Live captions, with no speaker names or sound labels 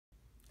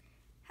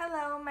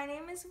Hello, my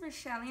name is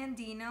Rochelle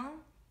Andino,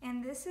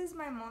 and this is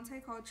my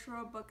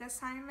multicultural book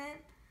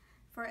assignment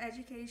for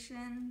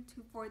Education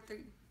 243.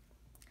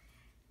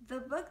 The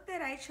book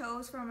that I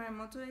chose for my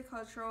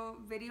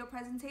multicultural video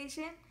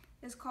presentation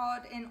is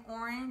called An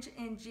Orange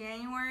in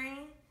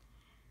January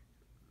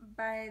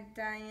by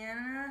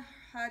Diana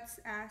Hutz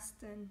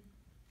Aston.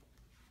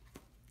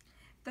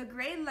 The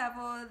grade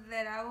level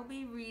that I will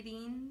be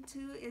reading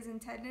to is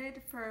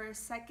intended for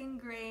second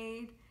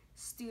grade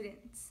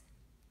students.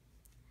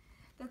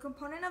 The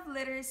component of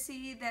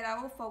literacy that I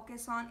will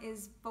focus on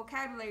is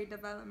vocabulary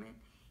development,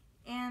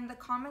 and the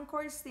Common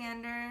Core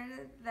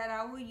standard that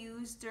I will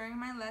use during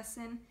my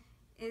lesson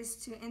is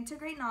to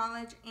integrate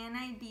knowledge and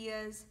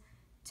ideas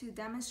to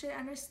demonstrate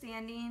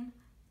understanding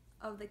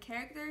of the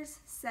characters,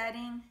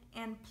 setting,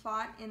 and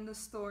plot in the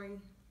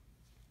story.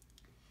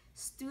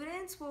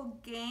 Students will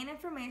gain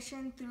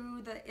information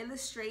through the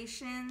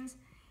illustrations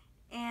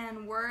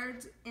and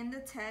words in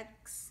the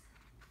text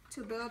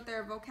to build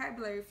their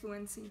vocabulary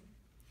fluency.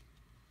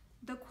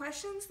 The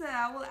questions that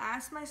I will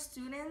ask my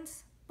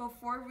students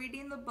before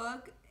reading the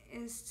book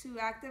is to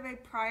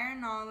activate prior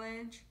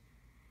knowledge.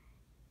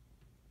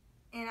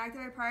 And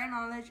activate prior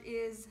knowledge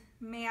is,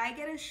 may I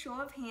get a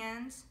show of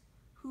hands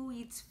who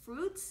eats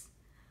fruits?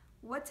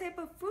 What type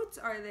of fruits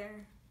are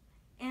there?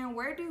 And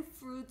where do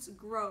fruits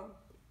grow?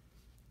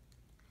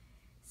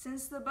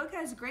 Since the book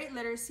has great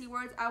literacy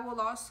words, I will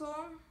also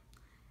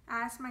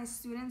ask my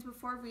students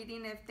before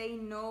reading if they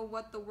know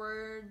what the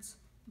words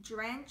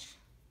drench,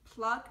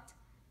 plucked,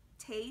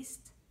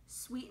 taste,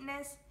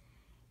 sweetness,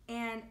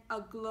 and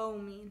aglow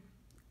mean.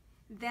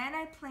 Then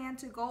I plan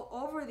to go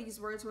over these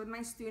words with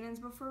my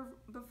students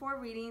before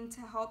reading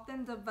to help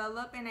them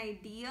develop an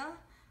idea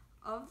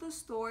of the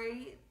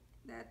story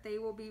that they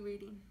will be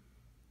reading.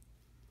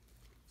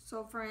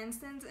 So for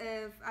instance,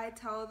 if I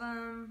tell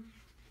them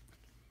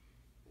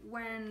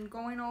when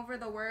going over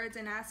the words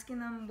and asking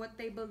them what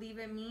they believe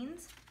it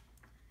means,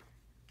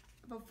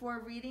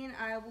 before reading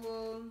I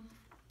will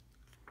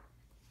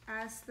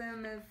ask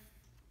them if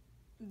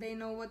they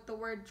know what the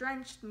word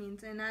drenched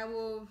means, and I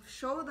will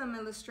show them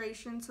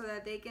illustrations so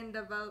that they can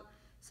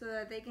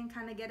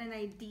kind of get an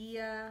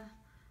idea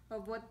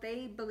of what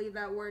they believe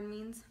that word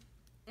means.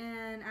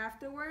 And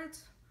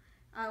afterwards,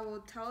 I will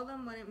tell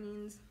them what it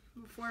means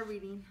before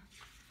reading.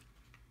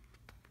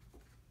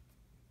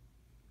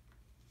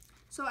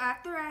 So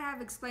after I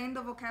have explained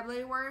the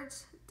vocabulary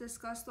words,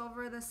 discussed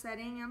over the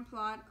setting and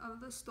plot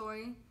of the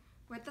story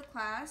with the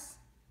class,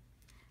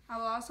 I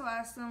will also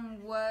ask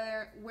them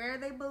where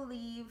they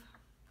believe.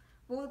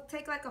 We'll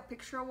take like a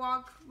picture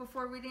walk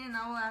before reading, and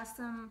I will ask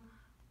them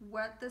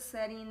what the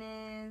setting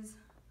is,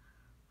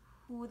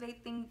 who they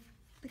think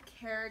the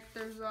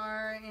characters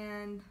are,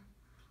 and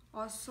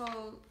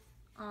also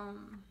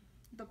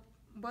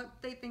what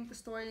they think the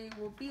story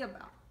will be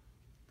about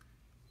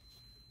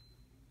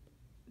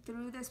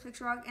through this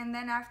picture walk. And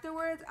then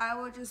afterwards, I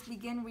will just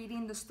begin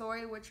reading the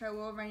story, which I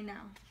will right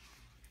now.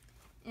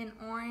 An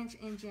Orange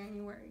in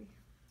January.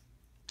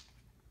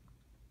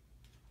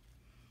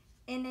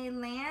 In a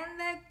land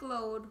that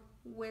glowed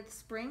with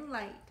spring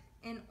light,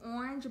 an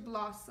orange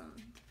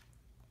blossomed.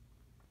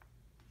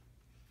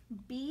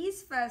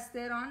 Bees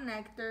feasted on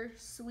nectar,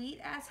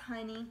 sweet as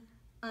honey,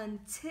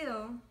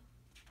 until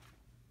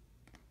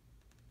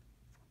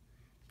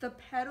the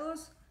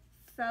petals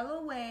fell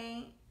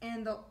away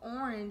and the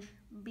orange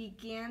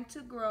began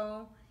to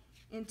grow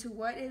into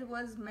what it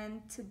was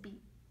meant to be.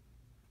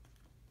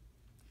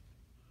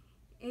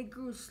 It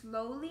grew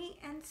slowly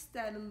and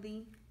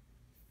steadily,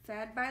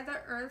 fed by the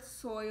earth's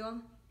soil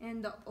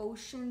and the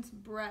ocean's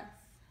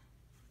breath.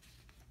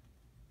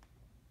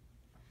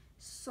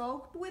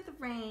 Soaked with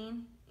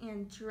rain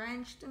and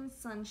drenched in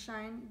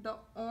sunshine, the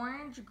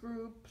orange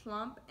grew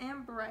plump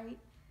and bright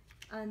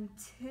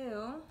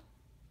until,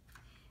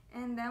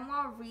 and then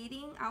while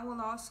reading, I will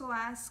also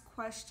ask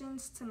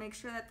questions to make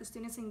sure that the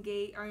students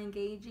are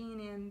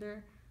engaging and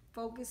they're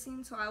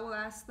focusing. So I will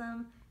ask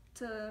them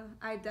to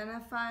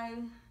identify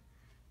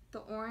the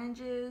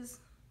oranges,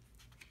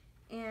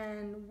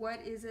 and what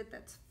is it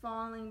that's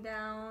falling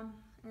down,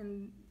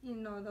 and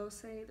they'll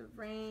say the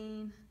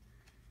rain.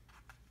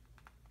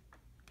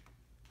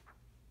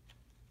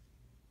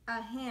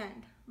 A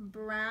hand,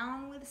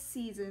 brown with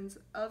seasons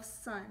of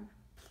sun,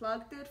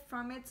 plucked it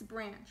from its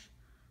branch,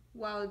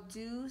 while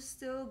dew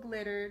still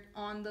glittered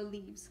on the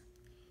leaves.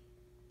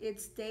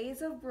 Its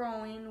days of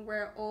growing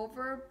were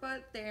over,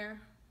 but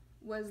there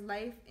was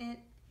life in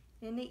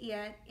it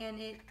yet,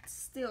 and it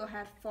still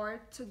had far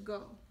to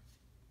go.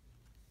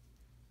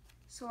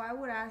 So I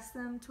would ask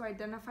them to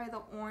identify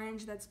the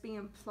orange that's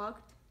being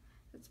plucked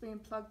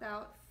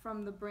out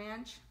from the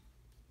branch.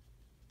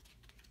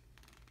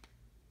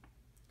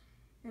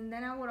 And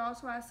then I would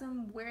also ask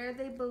them where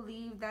they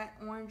believe that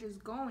orange is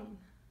going.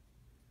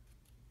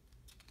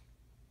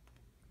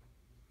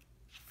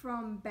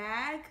 From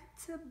bag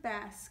to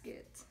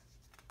basket,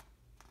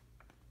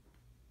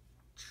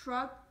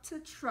 truck to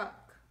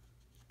truck.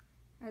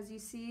 As you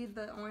see,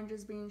 the orange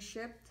is being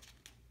shipped.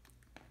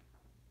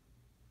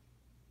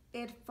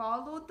 It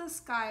followed the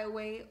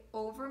skyway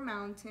over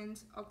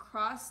mountains,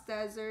 across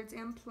deserts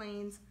and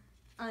plains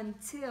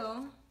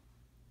until,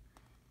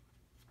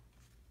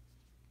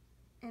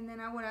 and then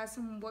I would ask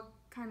them what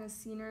kind of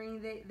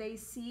scenery they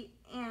see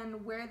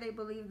and where they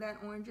believe that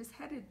orange is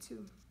headed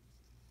to.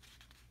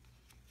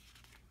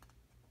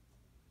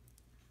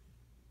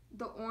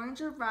 The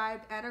orange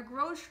arrived at a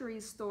grocery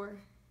store.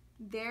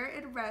 There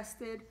it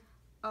rested,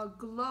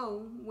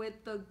 aglow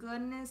with the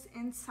goodness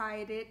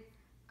inside it,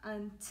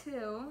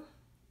 until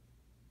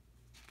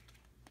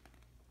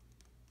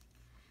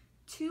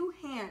two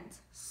hands,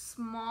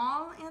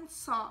 small and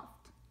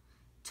soft,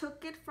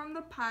 took it from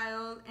the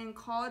pile and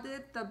called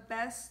it the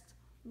best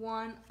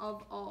one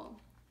of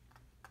all.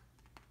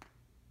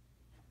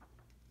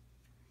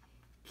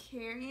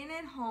 Carrying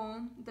it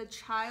home, the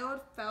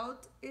child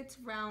felt its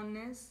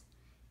roundness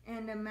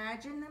and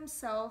imagined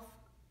himself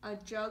a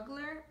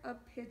juggler, a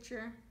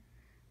pitcher,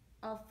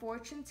 a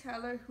fortune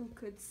teller who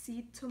could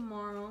see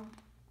tomorrow.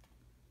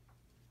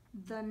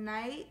 The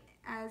night,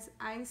 as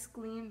ice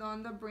gleamed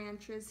on the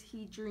branches,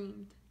 he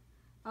dreamed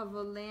of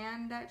a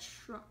land that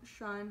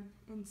shone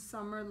in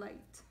summer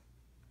light.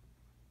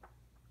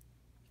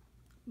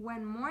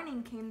 When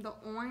morning came, the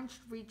orange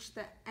reached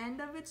the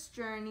end of its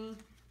journey,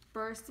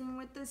 bursting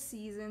with the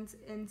seasons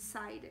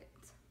inside it.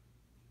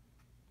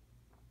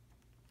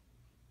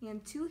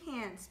 And two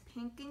hands,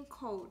 pink and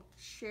cold,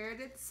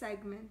 shared its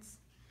segments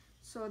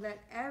so that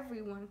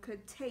everyone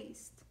could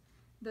taste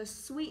the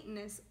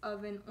sweetness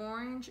of an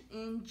orange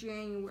in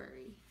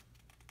January.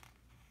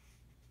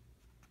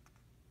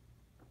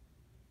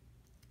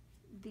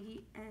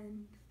 The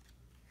end.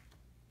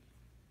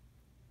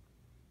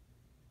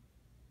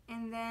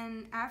 And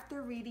then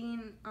after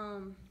reading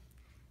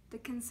the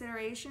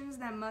considerations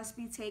that must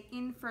be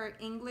taken for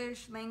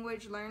English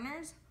language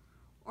learners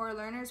or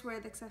learners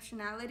with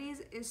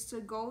exceptionalities is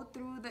to go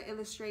through the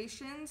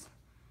illustrations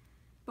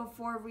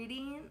before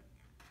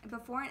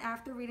and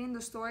after reading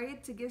the story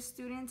to give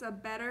students a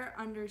better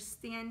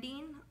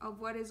understanding of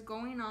what is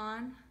going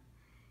on,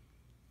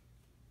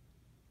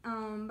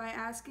 by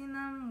asking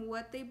them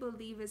what they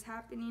believe is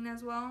happening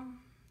as well.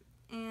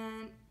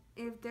 And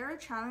if there are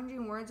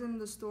challenging words in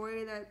the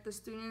story that the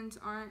students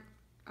aren't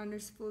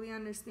fully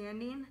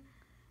understanding,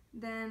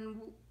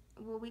 then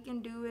what we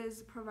can do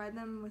is provide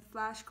them with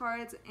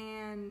flashcards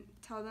and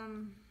tell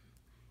them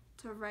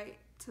to write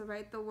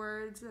the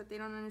words that they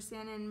don't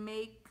understand,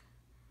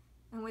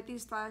 and with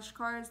these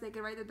flashcards they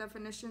can write the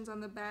definitions on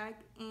the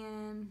back,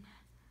 and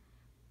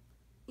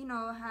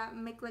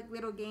make like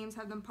little games,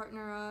 have them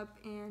partner up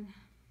and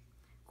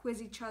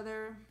quiz each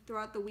other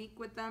throughout the week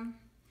with them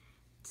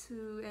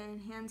to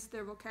enhance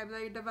their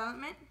vocabulary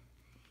development.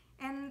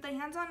 And the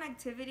hands-on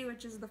activity,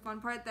 which is the fun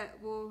part that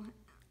we'll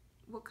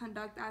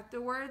conduct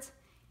afterwards,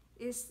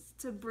 is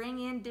to bring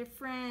in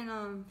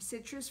different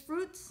citrus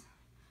fruits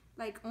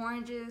like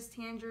oranges,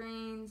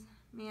 tangerines,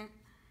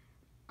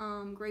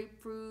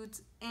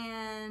 grapefruits,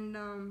 and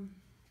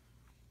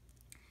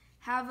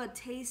have a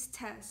taste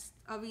test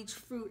of each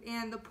fruit.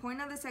 And the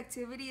point of this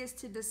activity is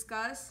to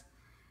discuss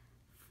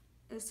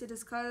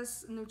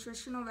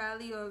nutritional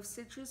value of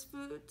citrus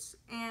fruits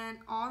and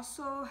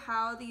also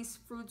how these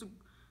fruits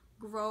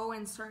grow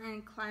in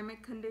certain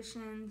climate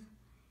conditions.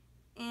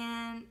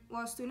 And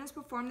while students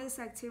perform this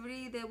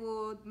activity, they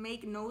will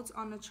make notes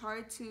on the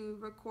chart to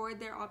record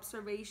their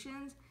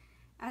observations,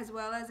 as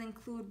well as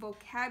include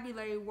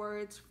vocabulary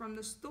words from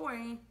the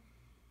story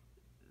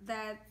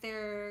that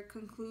their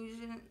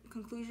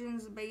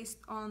conclusions based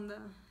on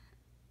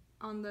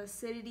the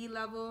acidity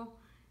level,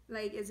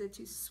 like is it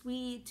too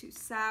sweet, too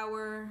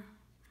sour,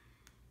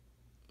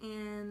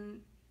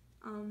 and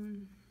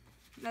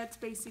that's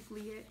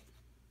basically it.